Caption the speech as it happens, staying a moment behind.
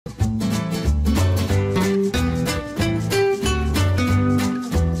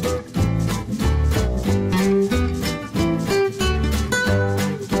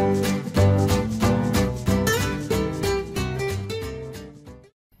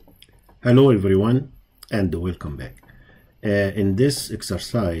Hello everyone and welcome back. In this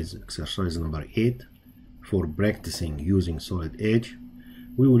exercise number 8 for practicing using solid edge,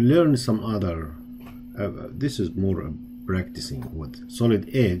 we will learn some other, this is more practicing with solid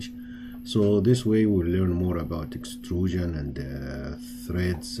edge, so this way we'll learn more about extrusion and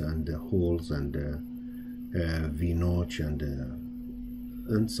threads and holes and V-notch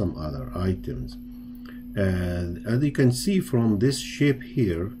and some other items. As you can see from this shape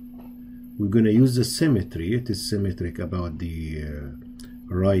here, we're going to use the symmetry. It is symmetric about the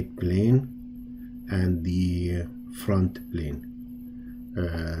right plane and the front plane.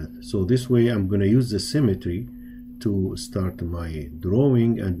 So this way I'm going to use the symmetry to start my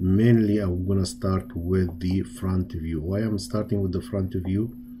drawing, and mainly I'm going to start with the front view. Why I'm starting with the front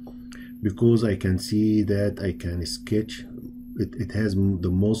view? Because I can see that I can sketch it has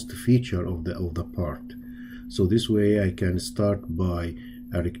the most feature of the part. So this way I can start by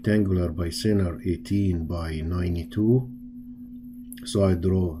a rectangular by center 18 by 92. So I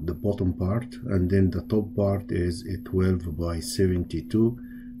draw the bottom part, and then the top part is a 12 by 72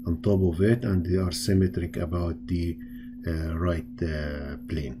 on top of it, and they are symmetric about the right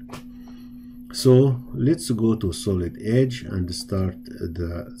plane. So let's go to solid edge and start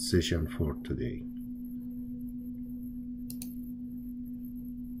the session for today.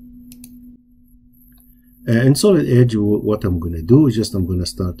 In solid edge, what I'm going to do is just I'm going to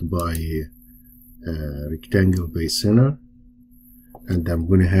start by rectangle by center, and I'm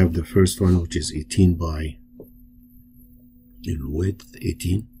going to have the first one, which is 18 by width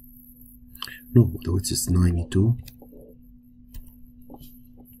 18. No, the width is 92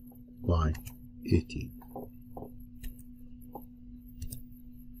 by 18.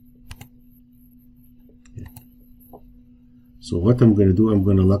 Yeah. So what I'm going to do, I'm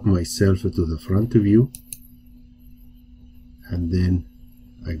going to lock myself to the front view. And then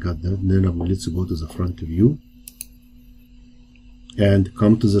I got that. Then let's go to the front view and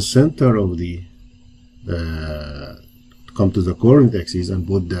come to the center of the come to the coordinate axis and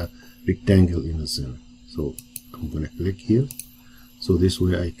put the rectangle in the center. So I'm going to click here. So this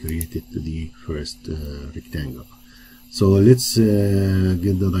way I created the first rectangle. So let's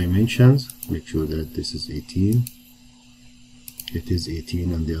get the dimensions. Make sure that this is 18. It is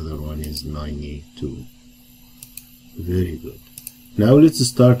 18 and the other one is 92. Very good. Now let's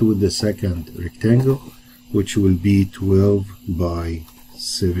start with the second rectangle, which will be 12 by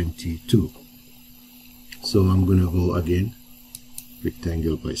 72. So I'm going to go again,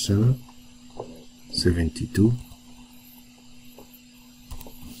 rectangle by center, 72,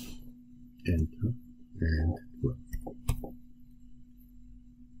 enter, and 12.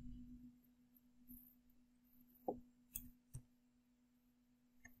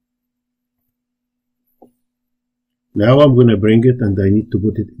 Now I'm going to bring it, and I need to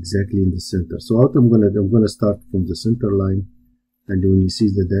put it exactly in the center. So what I'm going to start from the center line, and when you see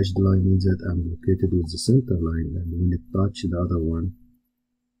the dashed line means that I'm located with the center line, and when it touches the other one,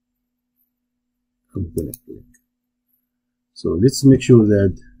 I'm going to click. So let's make sure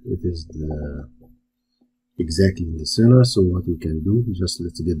that it is exactly in the center. So what we can do, just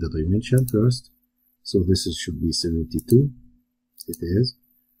let's get the dimension first. So this should be 72. It is,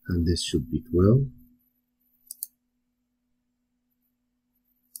 and this should be 12.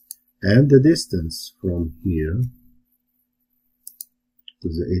 And the distance from here to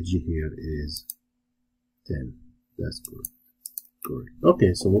the edge here is 10. That's correct. Correct.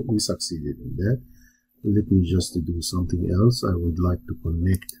 Okay, so we succeeded in that. Let me just do something else. I would like to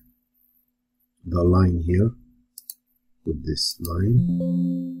connect the line here with this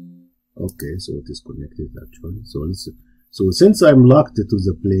line. Okay, so it is connected actually. So since I'm locked to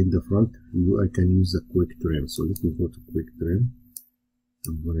the plane, the front view, I can use a quick trim. So let me go to quick trim.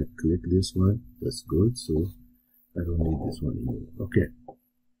 I'm going to click this one. That's good. So I don't need this one anymore. Okay.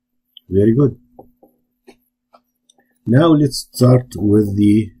 Very good. Now let's start with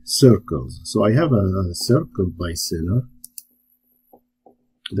the circles. So I have a circle by center.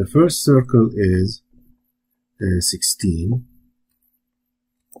 The first circle is 16.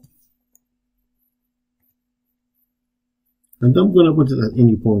 And I'm going to put it at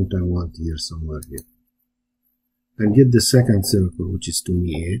any point I want here, somewhere here. And get the second circle, which is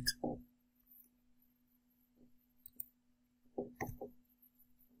 28.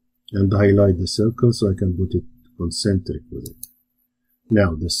 And highlight the circle so I can put it concentric with it.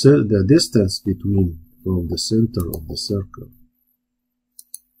 Now the distance from the center of the circle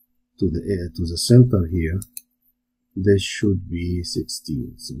to the center here, this should be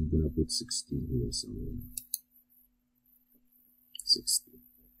 16. So I'm going to put 16 here somewhere. 16.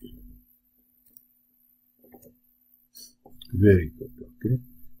 Very good. Okay.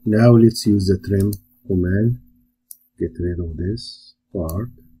 Now let's use the trim command. Get rid of this part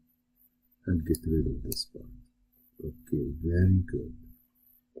and get rid of this part. Okay, very good.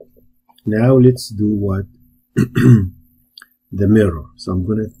 Now let's do what? The mirror. So I'm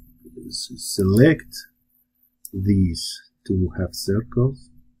going to select these two half circles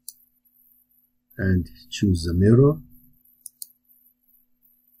and choose the mirror,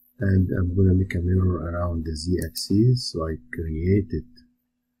 and I'm going to make a mirror around the z-axis. So I created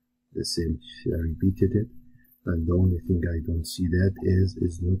the same, I repeated it, and the only thing I don't see that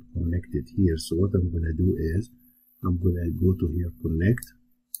is not connected here. So what I'm going to do is I'm going to go to here, connect.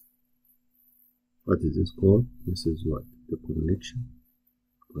 What is this called? This is what? The connection.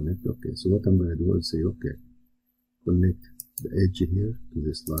 Connect. Okay, so what I'm going to do is say, okay, connect the edge here to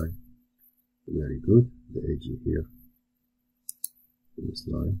this line. Very good. The edge here to this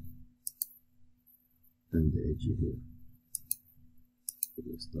line, and the edge here to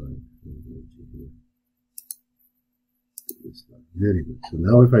this line, and the edge here to this line. Very good. So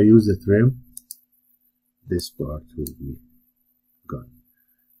now if I use the trim, this part will be gone.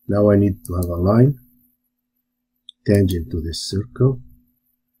 Now I need to have a line tangent to this circle,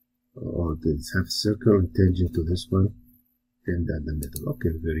 or this half circle, and tangent to this one, and at the middle. Okay,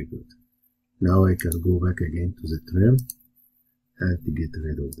 very good. Now I can go back again to the trim and to get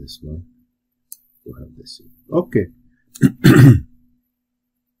rid of this one to have this here. Okay.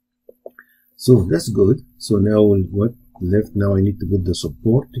 So that's good. So now what left? Now I need to put the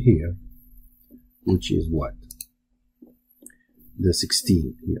support here, which is what? The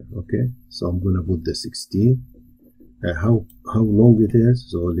 16 here. Okay, so I'm gonna put the 16. How long it is?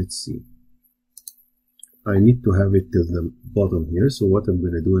 So let's see. I need to have it till the bottom here. So what I'm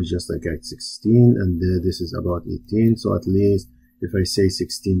gonna do is just like at 16, and this is about 18. So at least if I say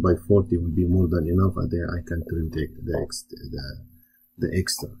 16 by 40 will be more than enough, and then I can trim the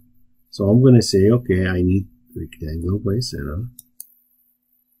extra. So I'm gonna say, okay, I need rectangle by center,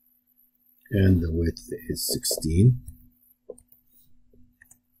 and the width is 16,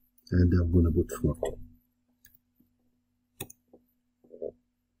 and I'm gonna put 40.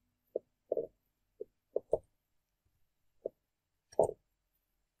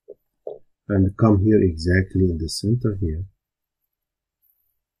 And come here exactly in the center here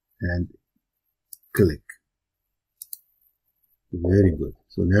and click. Very good.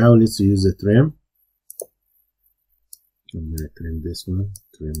 So now let's use the trim. I'm going to trim this one,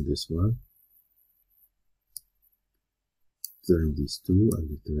 trim this one, trim these two,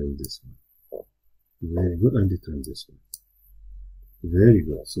 and trim this one. Very good. And trim this one. Very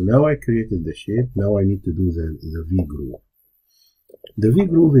good. So now I created the shape. Now I need to do the V groove. The V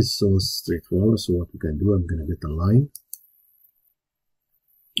groove is so straightforward. So what we can do, I'm going to get a line,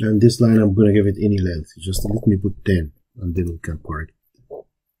 and this line I'm going to give it any length. Just let me put 10, and then we can correct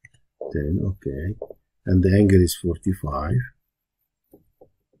 10. Okay, and the angle is 45.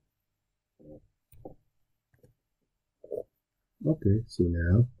 Okay, so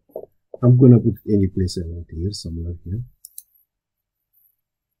now I'm going to put any place I want here, somewhere here.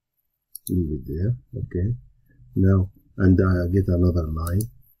 Leave it there. Okay, now and I get another line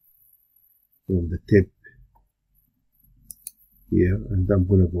from the tip here, and I'm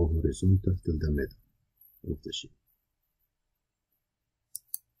going to go horizontal till the middle of the shape.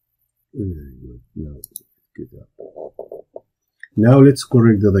 Very good. Now get up. Now let's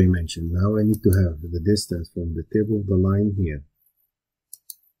correct the dimension. Now I need to have the distance from the tip of the line here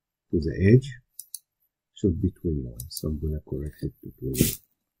to the edge should be 21. So I'm going to correct it to 21.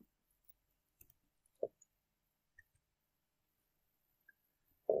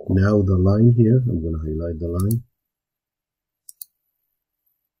 Now the line here, I'm going to highlight the line.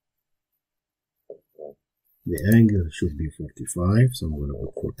 The angle should be 45, so I'm going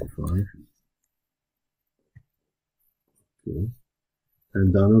to put 45. Okay.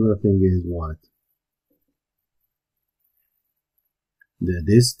 And another thing is what? The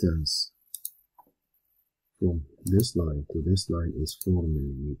distance from this line to this line is 4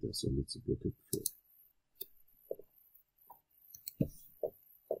 millimeters. So let's put it 4.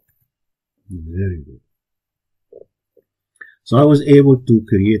 Very good. So I was able to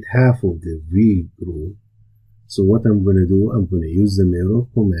create half of the V groove. So what I'm going to do, I'm going to use the mirror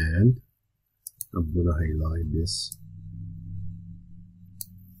command. I'm going to highlight this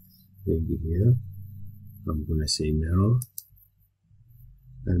thing here. I'm going to say mirror,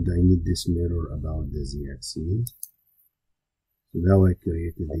 and I need this mirror about the z-axis. So now I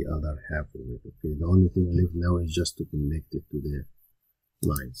created the other half of it. Okay, the only thing left now is just to connect it to the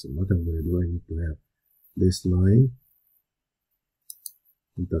line. So what I'm going to do, I need to have this line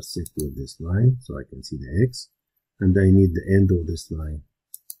intersect with this line so I can see the X, and I need the end of this line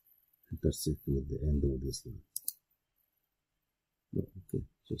intersect with the end of this line. No, okay,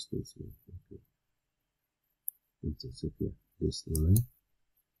 just this one. Okay, intersect with this line.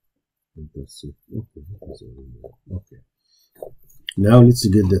 Intersect. Okay, okay. Now let's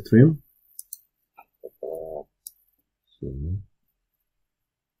get the trim. So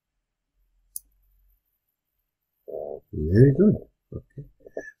very good. Okay.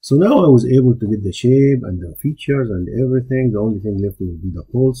 So now I was able to get the shape and the features and everything. The only thing left will be the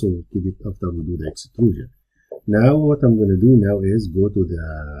hole, so we'll keep it after we do the extrusion. Now what I'm going to do now is go to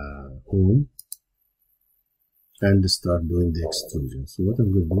the home and start doing the extrusion. So what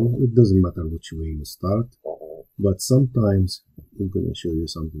I'm going to do, it doesn't matter which way you start, but sometimes I'm going to show you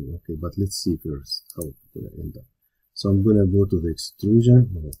something. Okay, but let's see first how it's going to end up. So I'm going to go to the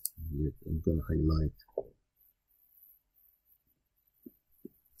extrusion. I'm going to highlight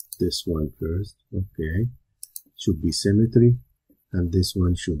this one first. Okay, should be symmetry, and this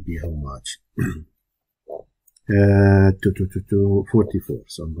one should be how much? 44.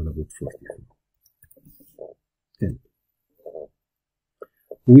 So I'm going to put 44. And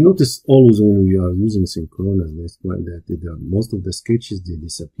we notice always when we are using synchronous that most of the sketches they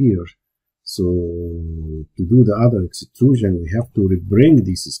disappear. So to do the other extrusion, we have to bring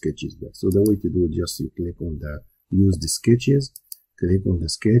these sketches back. So the way to do it, just you click on the use the sketches, click on the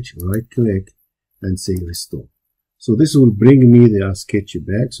sketch, right click, and say restore. So this will bring me the sketch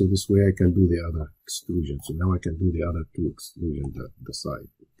back. So this way I can do the other extrusion. So now I can do the other two extrusions at the side.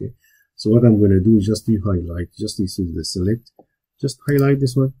 Okay. So what I'm going to do is just highlight, just use the select, just highlight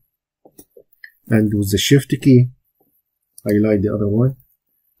this one, and with the shift key, highlight the other one,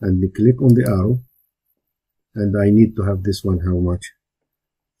 and click on the arrow, and I need to have this one how much?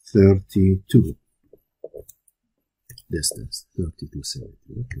 32 distance, 32 70.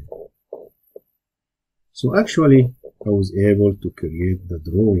 Okay. So actually, I was able to create the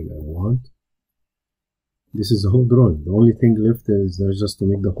drawing I want. This is the whole drawing. The only thing left is just to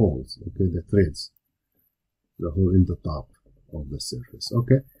make the holes, okay, the threads, the hole in the top of the surface.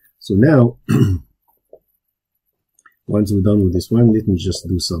 Okay, so now, once we're done with this one, let me just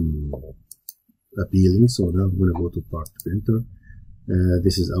do some appealing. So now I'm going to go to part printer.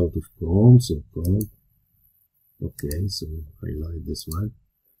 This is out of Chrome, so Chrome. Okay, so highlight this one.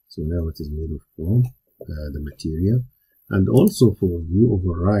 So now it is made of Chrome, the material. And also for view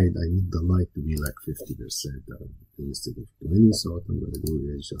override, I need the light to be like 50% instead of 20. So what I'm going to do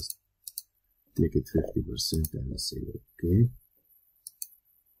is just take it 50% and say okay.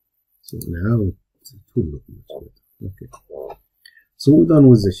 So now it will look much better. Okay. So we're done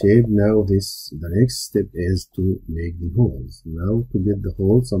with the shape. Now the next step is to make the holes. Now to get the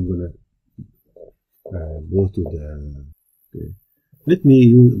holes, I'm going to go to the, okay. Let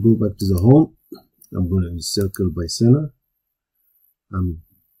me go back to the home. I'm going to use circle by center.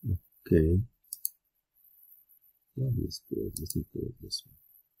 Okay. Let me put this one.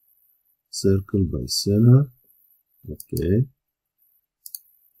 Circle by center. Okay.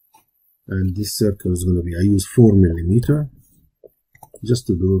 And this circle is going to be, I use 4 millimeter just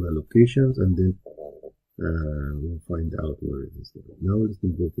to draw the locations, and then we'll find out where it is. Now let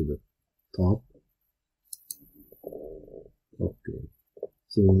me go to the top. Okay.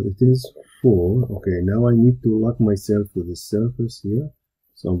 So it is 4. Okay, now I need to lock myself to the surface here.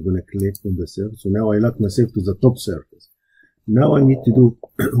 So I'm going to click on the surface. So now I lock myself to the top surface. Now I need to do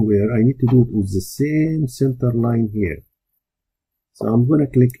it where I need to do it with the same center line here. So I'm going to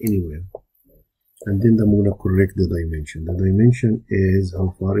click anywhere. And then I'm going to correct the dimension. The dimension is how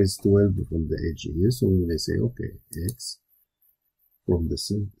far is 12 from the edge here. So when I say, okay, X from the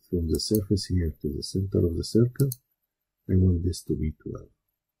surface here to the center of the circle, I want this to be 12.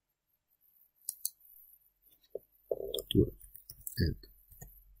 12. And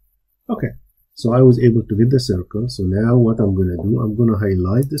okay, so I was able to get the circle. So now what I'm going to do, I'm going to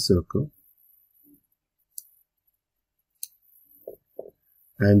highlight the circle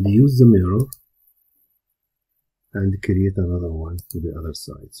and use the mirror and create another one to the other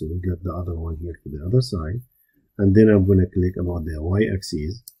side. So we got the other one here to the other side, and then I'm going to click about the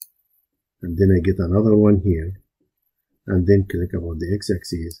y-axis, and then I get another one here, and then click about the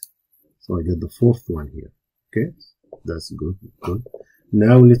x-axis. So I get the fourth one here. Okay, that's good. Good.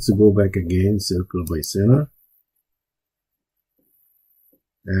 Now let's go back again, circle by center,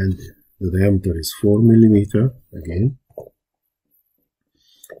 and the diameter is 4 millimeter again.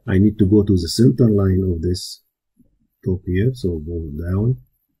 I need to go to the center line of this top here, so go down.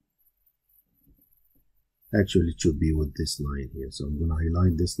 Actually it should be with this line here, so I'm going to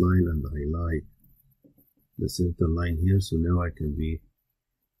highlight this line and highlight the center line here. So now I can be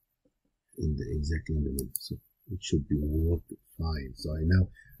exactly in the middle, so it should be worked fine. So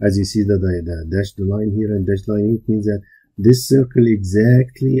As you see the dashed line here and dashed line here, it means that this circle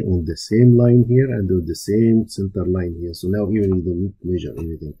exactly on the same line here and on the same center line here. So now here you don't need to measure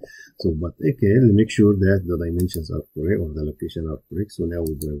anything. So, but okay, make sure that the dimensions are correct or the location are correct. So now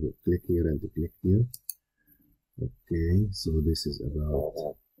we're going to click here and click here. Okay, so this is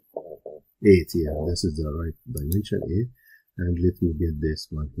about 8 here. This is the right dimension, 8. And let me get this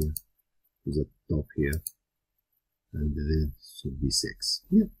one here to the top here. And then it should be 6.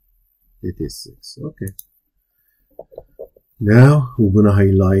 Yeah, it is 6. Okay. Now we're going to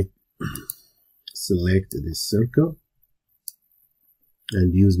highlight, select this circle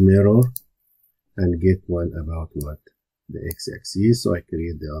and use mirror and get one about what? The x-axis. So I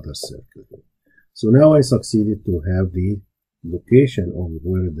create the other circle here. So now I succeeded to have the location of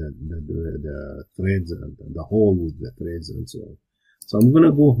where the threads and the hole with the threads and so on. So I'm going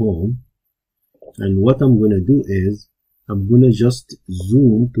to go home, and what I'm going to do is I'm going to just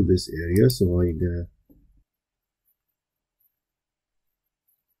zoom to this area. So I'm going to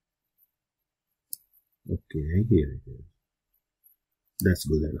okay, here it is. That's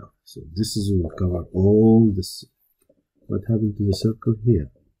good enough. So this is will cover all this. What happened to the circle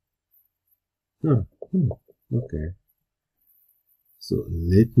here? Okay. So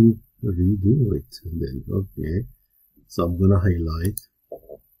let me redo it then. Okay. So I'm gonna highlight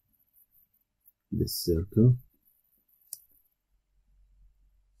this circle.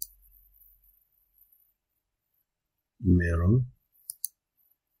 Mirror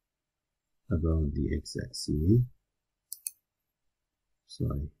about the x-axis. So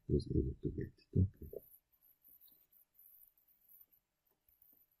I was able to get it. Okay.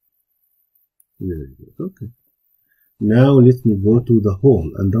 Very good. Okay. Now let me go to the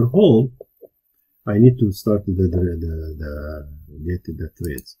hole. Under hole, I need to start get the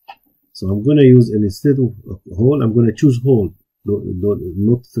threads. So I'm going to use, instead of hole, I'm going to choose hole,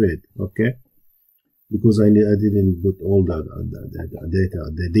 not thread. Okay. Because I didn't put all the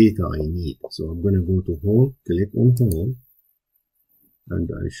data I need. So I'm going to go to hole, click on hole, and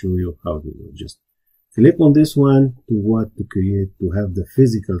I'll show you how to do it. Just click on this one to create, to have the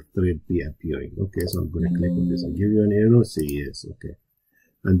physical thread be appearing. Okay, so I'm going to click on this. I'll give you an arrow, say yes, okay.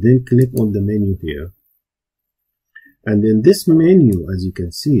 And then click on the menu here. And in this menu, as you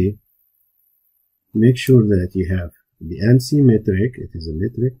can see, make sure that you have the ANSI metric, it is a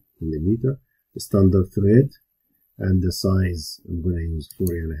metric, millimeter, standard thread, and the size, I'm going to use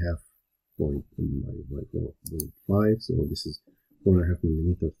 4.5, so this is 4.5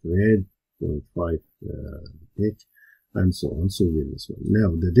 millimeter thread, 0.5 pitch, and so on. So with this one.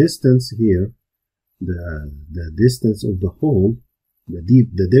 Now the distance here, the distance of the hole,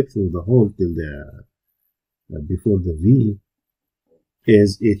 the depth of the hole till the before the V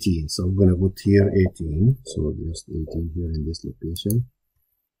is 18. So I'm going to put here 18. So just 18 here in this location.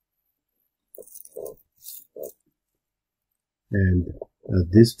 And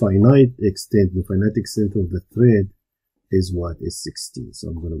this finite extent, the finite extent of the thread is what? Is 16. So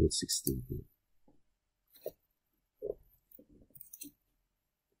I'm going to put 16 here.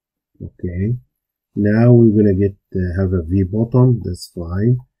 Okay. Now we're going to get have a V bottom. That's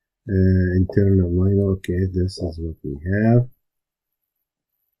fine. Internal minor. Okay, this is what we have.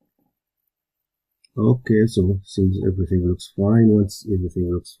 Okay, so seems everything looks fine. Once everything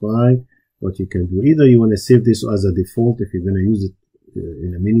looks fine, what you can do, either you want to save this as a default if you're going to use it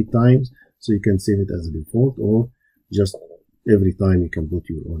in a many times, so you can save it as a default, or just every time you can put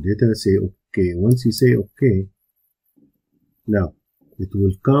your own data, say okay. Once you say okay, now it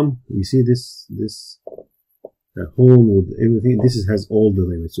will come, you see this hole with everything, this has all the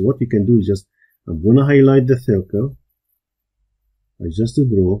limits. So what you can do is just, I'm going to highlight the circle, adjust the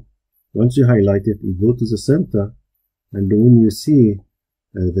draw. Once you highlight it, you go to the center, and when you see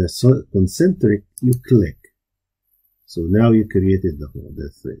the concentric, you click. So now you created the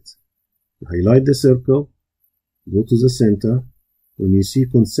threads. You highlight the circle, go to the center. When you see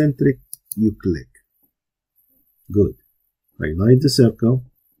concentric, you click. Good. Highlight the circle,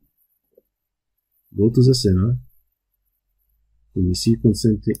 go to the center. When you see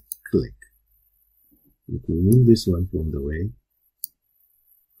concentric, click. Let me move this one from the way.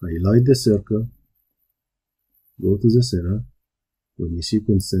 Highlight the circle, go to the center. When you see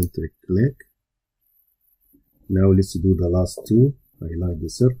concentric, click. Now let's do the last two. Highlight the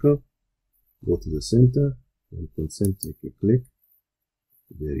circle, go to the center, and concentric, click.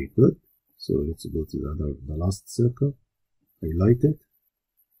 Very good. So let's go to the last circle. Highlight it,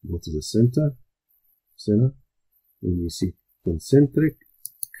 go to the center. When you see concentric,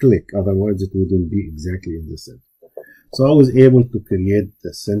 click. Otherwise, it wouldn't be exactly in the center. So I was able to create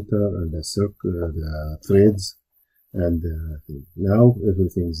the center and the circle, the threads And now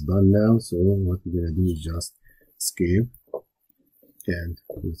everything is done now. So what we're gonna do is just escape, and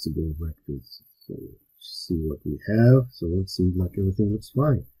let's go back to this. So see what we have. So it seems like everything looks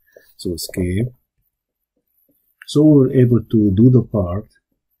fine. So escape. So we're able to do the part,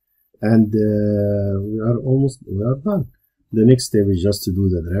 and we are done. The next step is just to do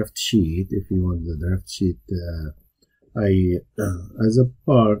the draft sheet. If you want the draft sheet, as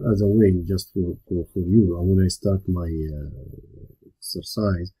a way just for you, when I start my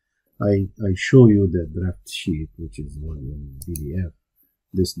exercise, I show you the draft sheet, which is one in PDF.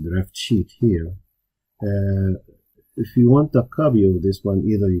 This draft sheet here. If you want a copy of this one,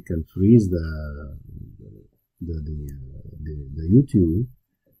 either you can freeze the YouTube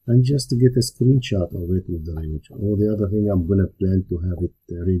and just get a screenshot of it with the image. Or the other thing, I'm gonna plan to have it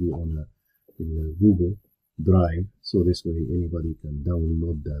ready in a Google Drive, so this way anybody can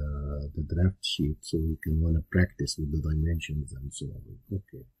download the draft sheet, so you can wanna practice with the dimensions and so on.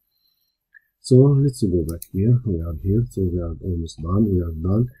 Okay. So let's go back here. We are here, so we are almost done. We are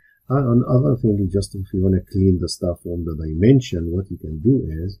done. Another thing is just if you want to clean the stuff on the dimension, what you can do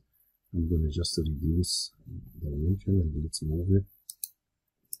is, I'm going to just reduce dimension and let's move it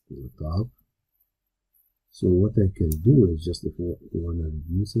to the top. So what I can do is just, if you want to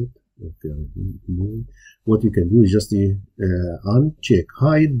reduce it, okay, move. What you can do is just uncheck,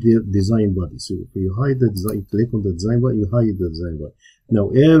 hide the design body. So if you hide the design, click on the design body, you hide the design body. Now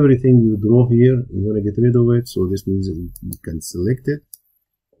everything you draw here, you want to get rid of it. So this means that you can select it.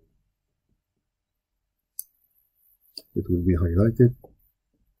 It will be highlighted.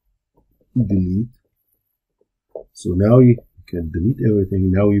 Delete. So now you can delete everything.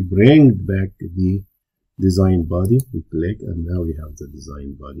 Now you bring back the design body. You click, and now we have the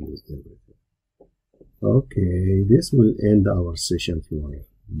design body with everything. Okay, this will end our session for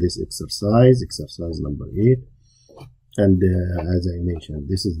this exercise number 8. And as I mentioned,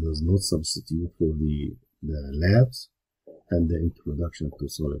 this does not substitute for the labs and the introduction to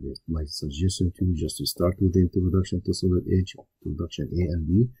solid edge. My suggestion to you just to start with the introduction to solid edge, introduction A and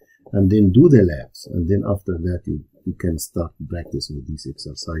B, and then do the labs, and then after that you can start practicing with these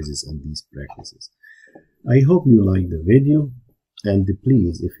exercises and these practices. I hope you like the video, and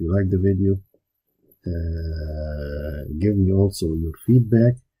please, if you like the video, give me also your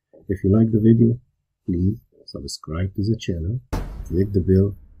feedback. If you like the video, please subscribe to the channel, click the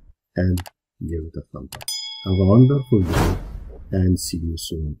bell, and give it a thumb up. Have a wonderful day, and see you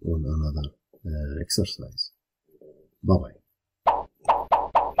soon on another exercise. Bye-bye.